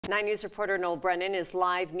9 News reporter Noel Brennan is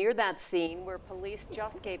live near that scene where police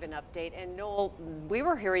just gave an update. And Noel, we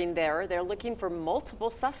were hearing they're looking for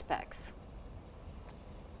multiple suspects.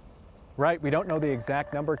 Right, we don't know the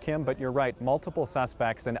exact number, Kim, but you're right, multiple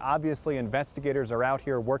suspects, and obviously investigators are out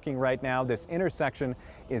here working right now. This intersection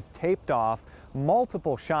is taped off.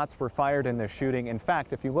 Multiple shots were fired in the shooting. In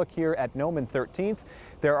fact, if you look here at Nome and 13th,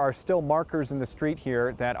 there are still markers in the street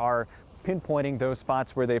here that are pinpointing those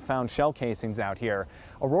spots where they found shell casings out here.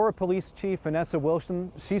 Aurora Police Chief Vanessa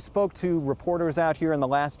Wilson, she spoke to reporters out here in the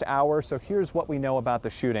last hour, so here's what we know about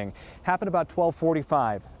the shooting. Happened about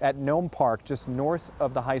 12:45 at Nome Park, just north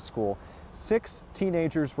of the high school. 6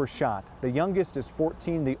 teenagers were shot. The youngest is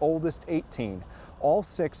 14, the oldest 18. All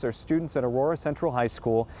 6 are students at Aurora Central High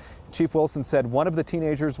School. Chief Wilson said one of the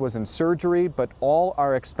teenagers was in surgery, but all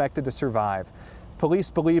are expected to survive.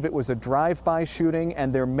 Police believe it was a drive-by shooting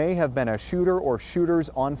and there may have been a shooter or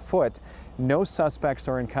shooters on foot. No suspects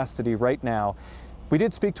are in custody right now. We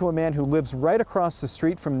did speak to a man who lives right across the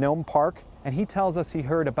street from Nome Park, and he tells us he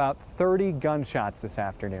heard about 30 gunshots this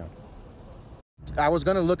afternoon. I was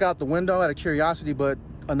going to look out the window out of curiosity, but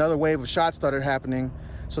another wave of shots started happening.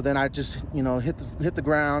 So then I just, hit the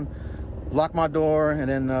ground, locked my door, and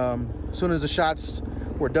then as soon as the shots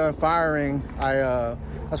were done firing,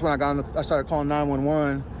 that's when I started calling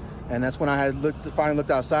 911, and that's when I had finally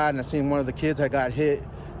looked outside and I seen one of the kids that got hit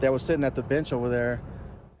that was sitting at the bench over there.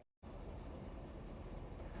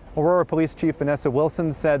 Aurora Police Chief Vanessa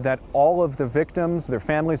Wilson said that all of the victims, their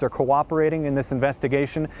families, are cooperating in this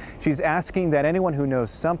investigation. She's asking that anyone who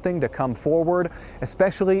knows something to come forward,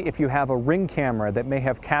 especially if you have a ring camera that may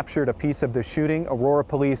have captured a piece of the shooting. Aurora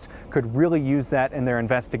Police could really use that in their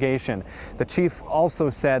investigation. The chief also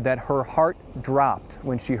said that her heart dropped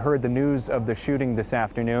when she heard the news of the shooting this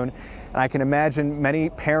afternoon. And I can imagine many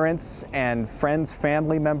parents and friends,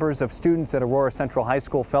 family members of students at Aurora Central High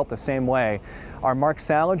School felt the same way. Our Mark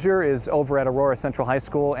Salinger is over at Aurora Central High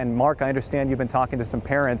School. And Mark, I understand you've been talking to some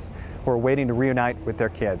parents who are waiting to reunite with their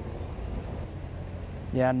kids.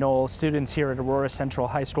 Yeah, Noel, students here at Aurora Central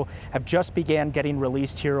High School have just began getting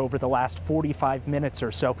released here over the last 45 minutes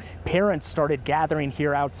or so. Parents started gathering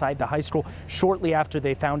here outside the high school shortly after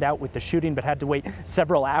they found out with the shooting, but had to wait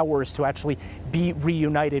several hours to actually be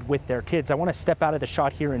reunited with their kids. I want to step out of the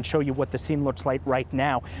shot here and show you what the scene looks like right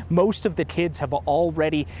now. Most of the kids have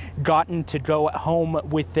already gotten to go home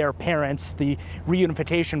with their parents. The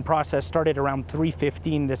reunification process started around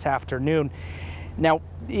 3:15 this afternoon. Now,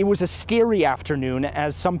 it was a scary afternoon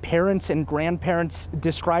as some parents and grandparents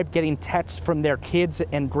described getting texts from their kids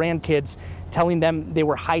and grandkids telling them they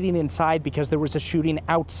were hiding inside because there was a shooting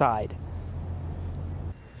outside.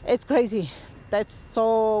 It's crazy. That's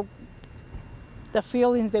so, the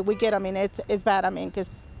feelings that we get, it's bad.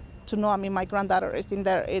 Because to know, my granddaughter is in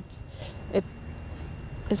there, it's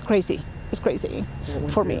crazy. It's crazy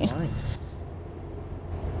for me.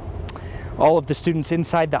 All of the students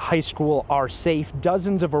inside the high school are safe.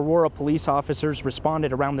 Dozens of Aurora police officers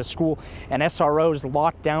responded around the school, and SROs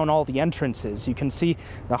locked down all the entrances. You can see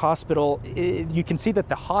the hospital. You can see that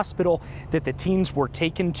the hospital that the teens were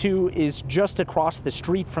taken to is just across the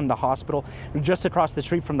street from the hospital, just across the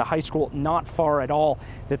street from the high school, not far at all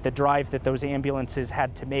that the drive that those ambulances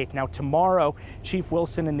had to make. Now, tomorrow, Chief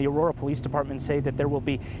Wilson and the Aurora Police Department say that there will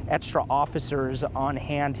be extra officers on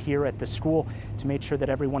hand here at the school to make sure that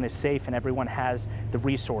everyone is safe and everyone has the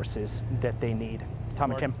resources that they need.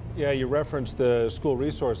 Tom and Kim. Yeah, you referenced the school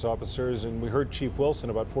resource officers, and we heard Chief Wilson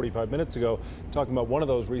about 45 minutes ago talking about one of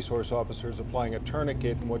those resource officers applying a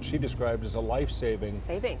tourniquet and what she described as a life-saving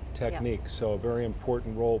technique. Yeah. So a very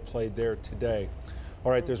important role played there today.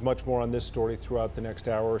 All right, there's much more on this story throughout the next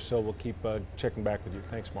hour or so. We'll keep checking back with you.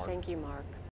 Thanks, Mark. Thank you, Mark.